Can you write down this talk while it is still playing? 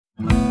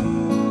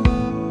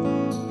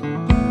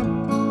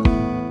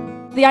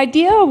The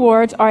IDEA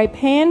Awards are a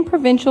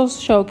pan-provincial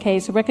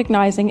showcase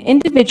recognizing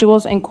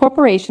individuals and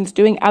corporations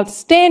doing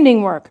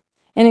outstanding work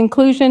in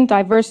inclusion,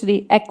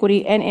 diversity,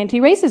 equity, and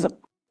anti-racism.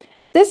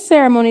 This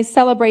ceremony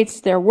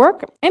celebrates their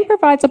work and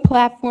provides a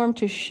platform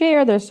to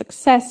share their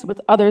success with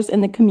others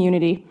in the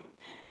community.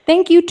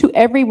 Thank you to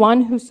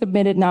everyone who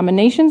submitted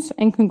nominations,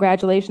 and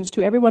congratulations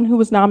to everyone who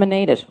was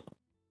nominated.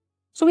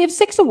 So we have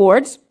 6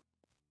 awards.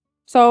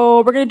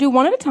 So we're going to do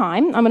one at a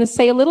time. I'm going to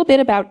say a little bit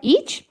about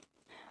each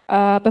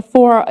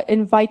before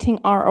inviting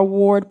our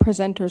award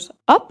presenters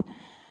up.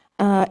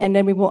 And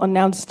then we will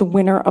announce the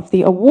winner of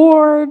the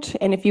award.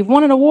 And if you've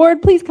won an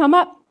award, please come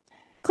up,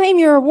 claim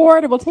your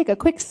award, and we'll take a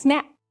quick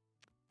snap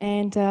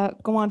and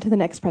go on to the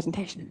next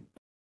presentation.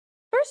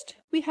 First,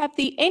 we have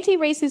the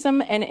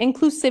Anti-Racism and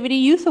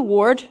Inclusivity Youth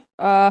Award,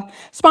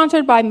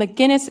 sponsored by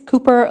McGinnis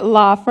Cooper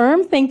Law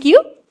Firm. Thank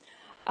you.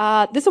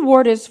 This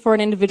award is for an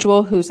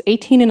individual who's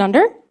 18 and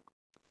under,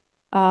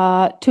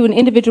 to an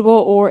individual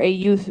or a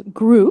youth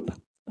group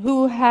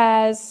who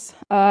has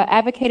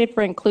advocated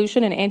for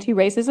inclusion and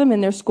anti-racism in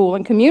their school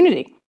and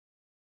community.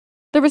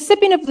 The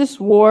recipient of this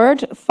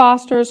award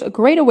fosters a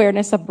great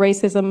awareness of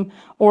racism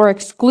or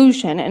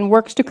exclusion and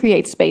works to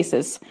create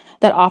spaces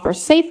that offer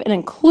safe and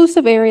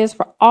inclusive areas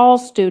for all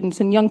students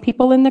and young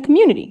people in the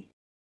community.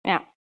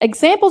 Now,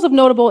 examples of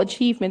notable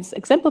achievements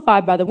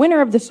exemplified by the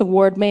winner of this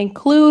award may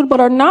include, but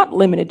are not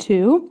limited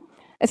to,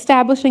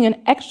 establishing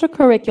an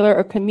extracurricular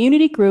or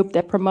community group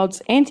that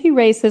promotes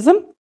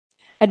anti-racism,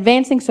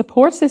 advancing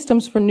support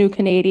systems for new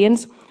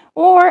Canadians,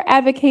 or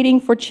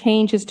advocating for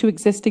changes to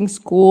existing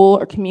school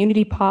or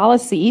community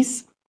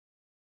policies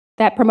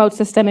that promote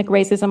systemic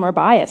racism or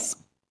bias.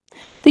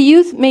 The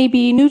youth may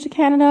be new to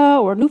Canada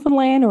or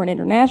Newfoundland or an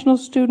international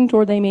student,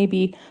 or they may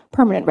be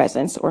permanent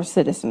residents or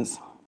citizens.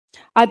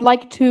 I'd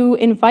like to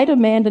invite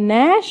Amanda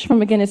Nash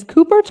from McGinnis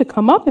Cooper to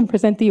come up and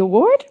present the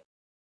award.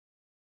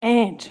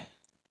 And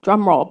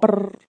drum roll.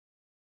 Brr.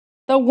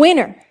 The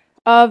winner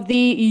of the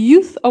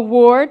Youth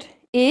Award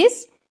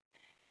is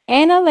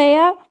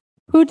Analea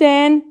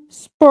Pudan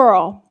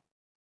Spurl.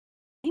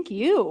 Thank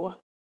you.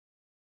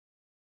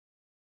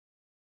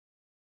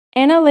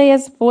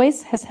 Analea's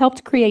voice has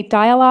helped create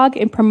dialogue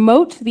and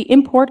promote the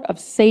import of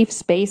safe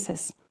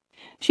spaces.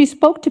 She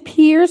spoke to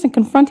peers and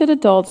confronted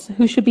adults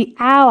who should be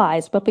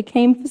allies but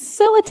became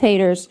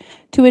facilitators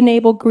to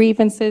enable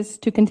grievances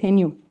to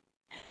continue.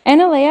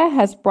 Analea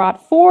has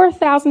brought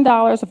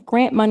 $4,000 of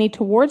grant money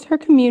towards her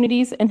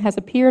communities and has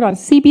appeared on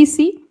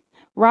CBC,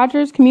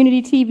 Rogers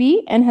Community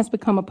TV, and has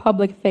become a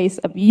public face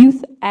of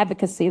youth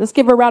advocacy. Let's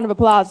give her a round of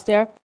applause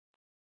there.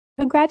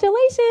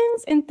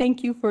 Congratulations, and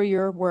thank you for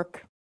your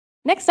work.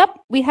 Next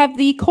up, we have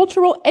the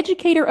Cultural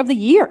Educator of the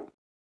Year.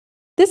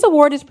 This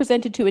award is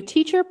presented to a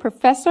teacher,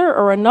 professor,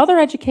 or another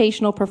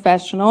educational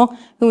professional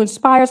who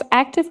inspires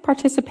active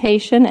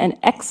participation and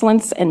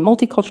excellence in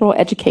multicultural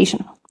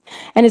education,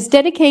 and is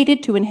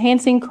dedicated to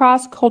enhancing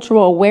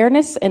cross-cultural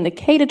awareness in the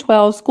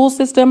K-12 school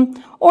system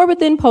or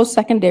within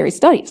post-secondary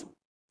studies.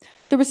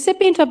 The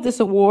recipient of this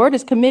award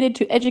is committed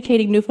to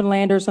educating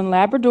Newfoundlanders and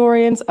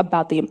Labradorians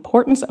about the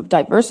importance of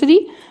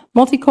diversity,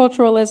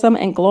 multiculturalism,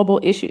 and global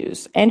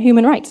issues, and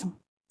human rights.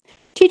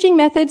 Teaching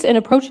methods and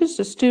approaches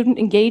to student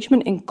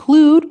engagement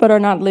include, but are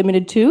not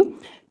limited to,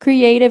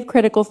 creative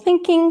critical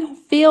thinking,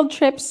 field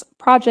trips,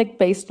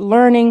 project-based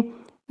learning,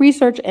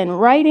 research and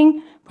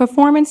writing,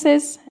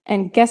 performances,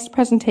 and guest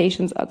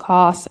presentations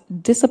across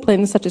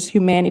disciplines such as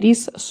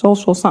humanities,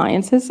 social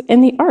sciences,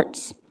 and the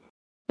arts.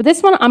 For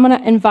this one, I'm going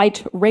to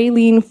invite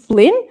Raylene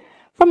Flynn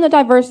from the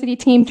diversity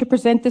team to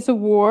present this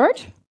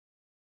award.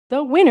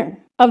 The winner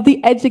of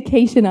the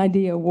Education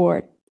Idea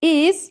Award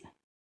is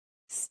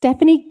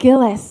Stephanie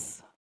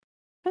Gillis.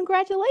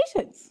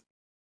 Congratulations.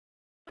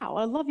 Wow,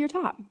 I love your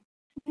top.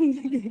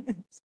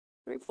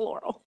 Very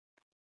floral.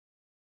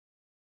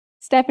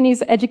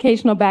 Stephanie's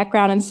educational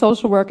background in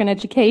social work and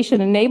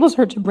education enables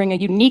her to bring a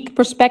unique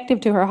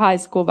perspective to her high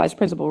school vice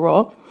principal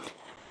role.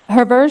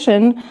 Her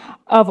version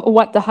of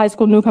what the high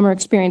school newcomer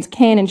experience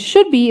can and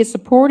should be is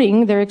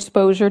supporting their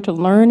exposure to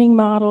learning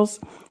models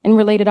and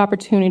related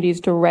opportunities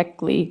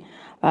directly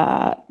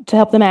to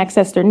help them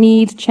access their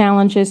needs,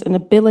 challenges, and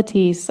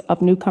abilities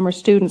of newcomer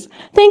students.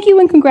 Thank you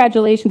and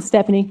congratulations,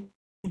 Stephanie.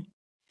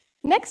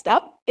 Next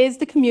up is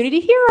the Community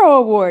Hero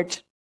Award.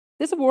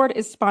 This award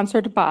is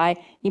sponsored by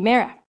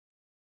Emera.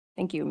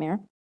 Thank you, Emera.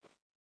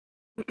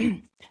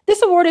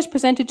 This award is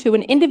presented to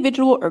an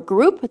individual or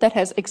group that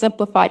has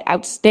exemplified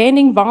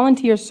outstanding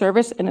volunteer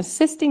service in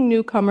assisting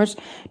newcomers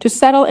to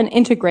settle and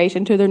integrate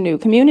into their new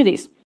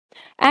communities.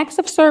 Acts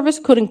of service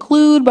could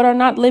include, but are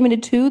not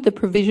limited to, the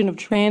provision of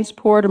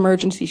transport,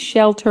 emergency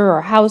shelter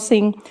or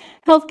housing,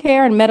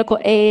 healthcare and medical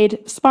aid,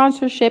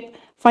 sponsorship,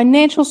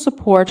 financial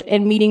support,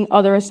 and meeting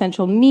other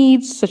essential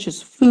needs such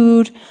as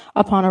food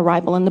upon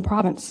arrival in the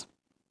province.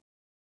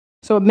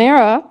 So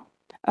Emera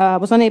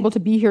was unable to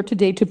be here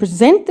today to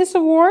present this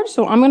award,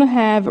 so I'm going to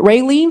have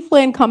Raylene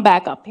Flynn come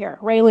back up here.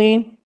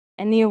 Raylene,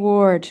 and the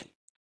award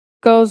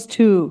goes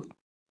to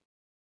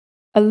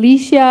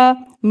Alicia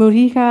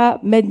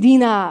Murica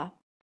Medina.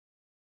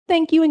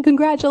 Thank you and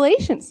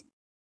congratulations.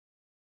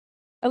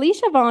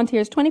 Alicia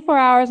volunteers 24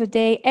 hours a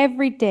day,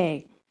 every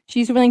day.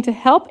 She's willing to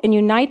help and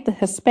unite the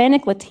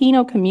Hispanic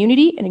Latino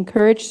community and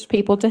encourages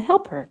people to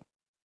help her.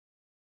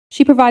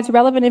 She provides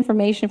relevant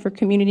information for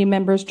community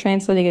members,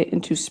 translating it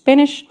into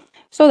Spanish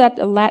so that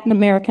the Latin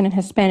American and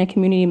Hispanic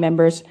community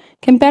members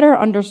can better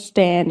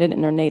understand it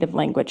in their native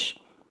language.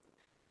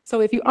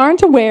 So if you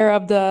aren't aware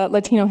of the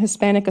Latino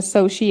Hispanic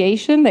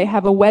Association, they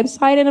have a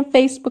website and a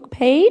Facebook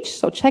page,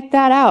 so check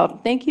that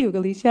out. Thank you,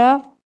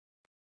 Alicia.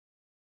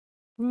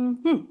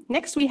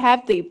 Next, we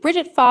have the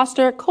Bridget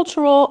Foster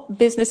Cultural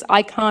Business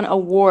Icon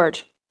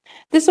Award.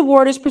 This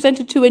award is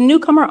presented to a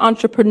newcomer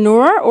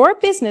entrepreneur or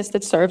business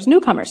that serves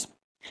newcomers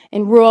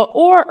in rural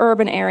or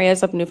urban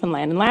areas of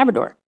Newfoundland and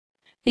Labrador.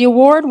 The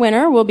award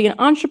winner will be an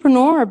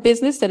entrepreneur or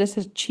business that has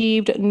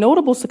achieved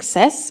notable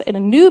success in a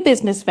new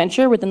business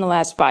venture within the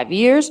last 5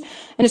 years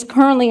and is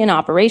currently in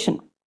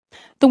operation.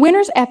 The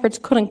winner's efforts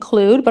could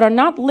include, but are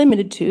not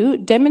limited to,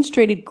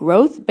 demonstrated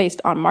growth based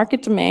on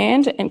market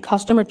demand and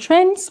customer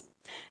trends,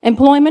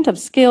 employment of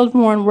skilled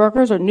foreign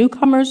workers or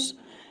newcomers,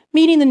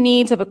 meeting the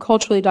needs of a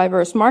culturally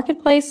diverse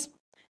marketplace,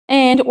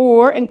 and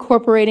or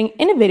incorporating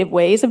innovative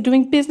ways of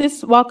doing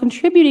business while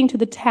contributing to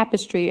the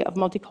tapestry of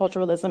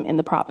multiculturalism in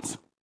the province.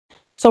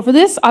 So for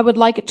this, I would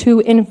like to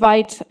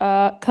invite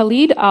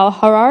Khalid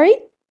Al-Harari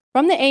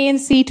from the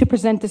ANC to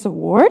present this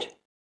award.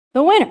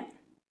 The winner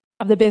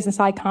of the Business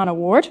Icon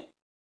Award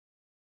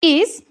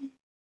is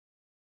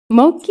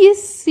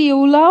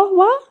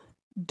Mokisiulawa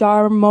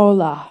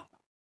Darmola.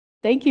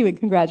 Thank you and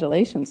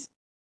congratulations.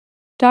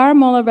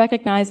 Darmola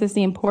recognizes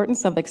the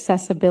importance of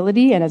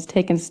accessibility and has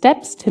taken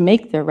steps to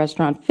make their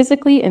restaurant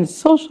physically and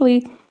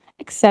socially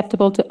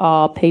acceptable to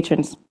all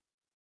patrons.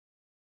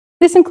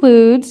 This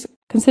includes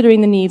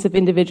considering the needs of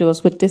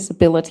individuals with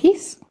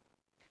disabilities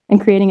and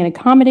creating an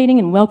accommodating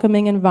and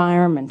welcoming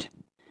environment.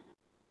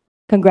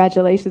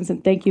 Congratulations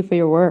and thank you for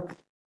your work.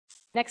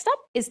 Next up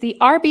is the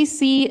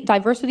RBC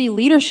Diversity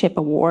Leadership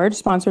Award,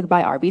 sponsored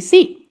by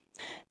RBC.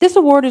 This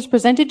award is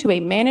presented to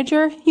a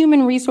manager,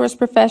 human resource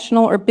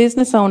professional, or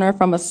business owner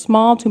from a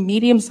small to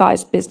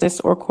medium-sized business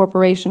or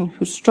corporation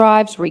who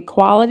strives for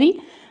equality,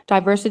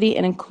 diversity,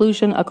 and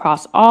inclusion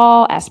across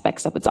all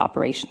aspects of its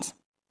operations.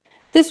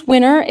 This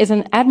winner is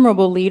an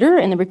admirable leader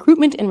in the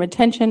recruitment and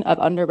retention of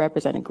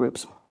underrepresented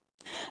groups.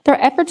 Their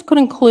efforts could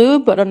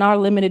include, but are not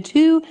limited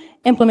to,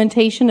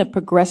 implementation of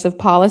progressive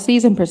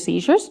policies and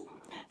procedures,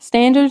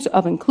 standards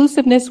of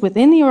inclusiveness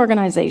within the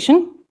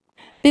organization,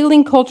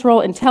 building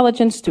cultural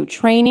intelligence through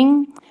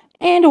training,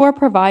 and or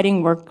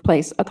providing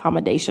workplace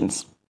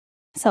accommodations.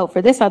 So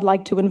for this, I'd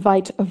like to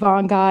invite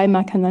Vangai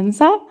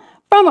Makanenza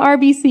from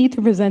RBC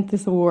to present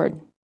this award.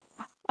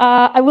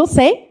 I will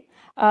say,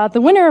 the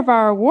winner of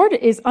our award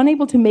is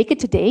unable to make it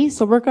today,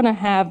 so we're going to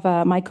have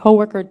my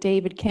coworker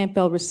David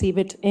Campbell receive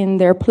it in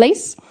their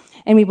place,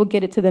 and we will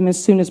get it to them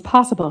as soon as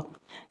possible.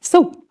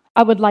 So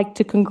I would like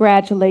to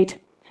congratulate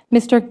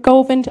Mr.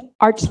 Govind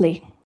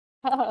Artley.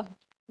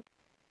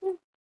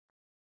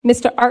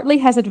 Mr. Artley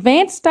has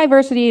advanced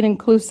diversity and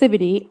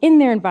inclusivity in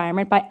their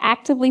environment by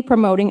actively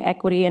promoting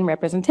equity and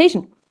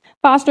representation,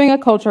 fostering a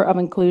culture of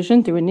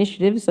inclusion through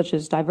initiatives such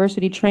as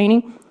diversity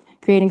training,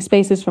 creating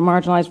spaces for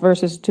marginalized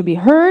voices to be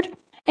heard,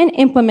 and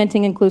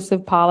implementing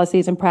inclusive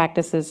policies and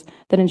practices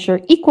that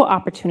ensure equal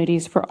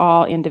opportunities for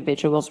all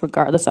individuals,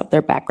 regardless of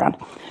their background.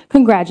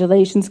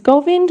 Congratulations,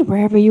 Govind,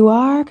 wherever you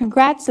are.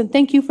 Congrats, and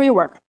thank you for your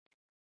work.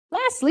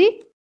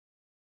 Lastly,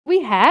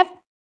 we have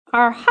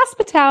our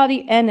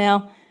Hospitality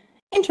NL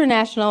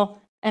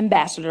International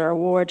Ambassador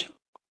Award.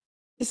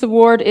 This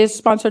award is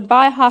sponsored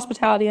by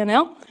Hospitality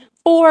NL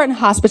for an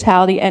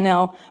Hospitality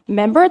NL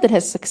member that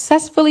has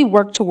successfully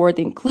worked toward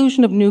the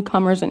inclusion of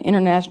newcomers and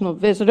international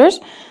visitors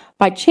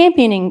by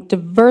championing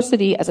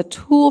diversity as a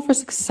tool for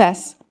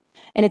success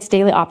in its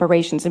daily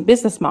operations and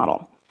business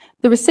model.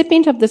 The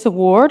recipient of this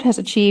award has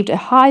achieved a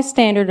high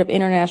standard of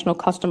international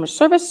customer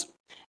service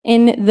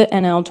in the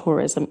NL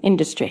tourism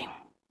industry.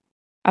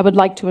 I would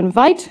like to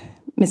invite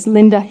Ms.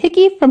 Linda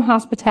Hickey from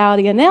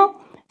Hospitality NL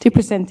to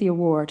present the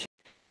award.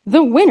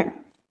 The winner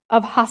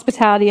of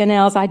Hospitality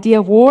NL's Idea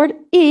Award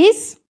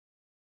is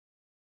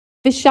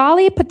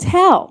Vishali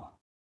Patel.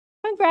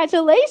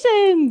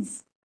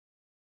 Congratulations!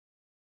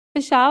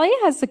 Vishali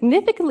has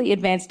significantly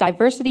advanced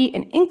diversity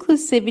and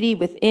inclusivity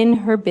within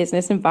her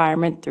business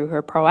environment through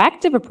her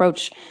proactive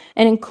approach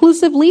and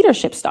inclusive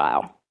leadership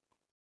style.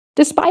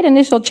 Despite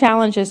initial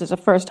challenges as a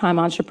first-time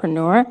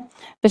entrepreneur,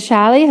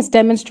 Vishali has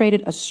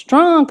demonstrated a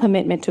strong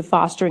commitment to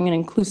fostering an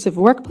inclusive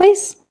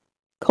workplace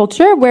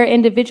culture where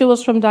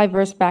individuals from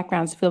diverse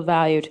backgrounds feel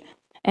valued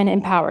and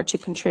empowered to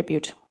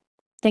contribute.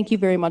 Thank you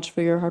very much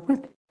for your hard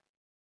work.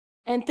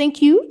 And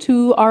thank you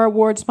to our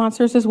award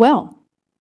sponsors as well.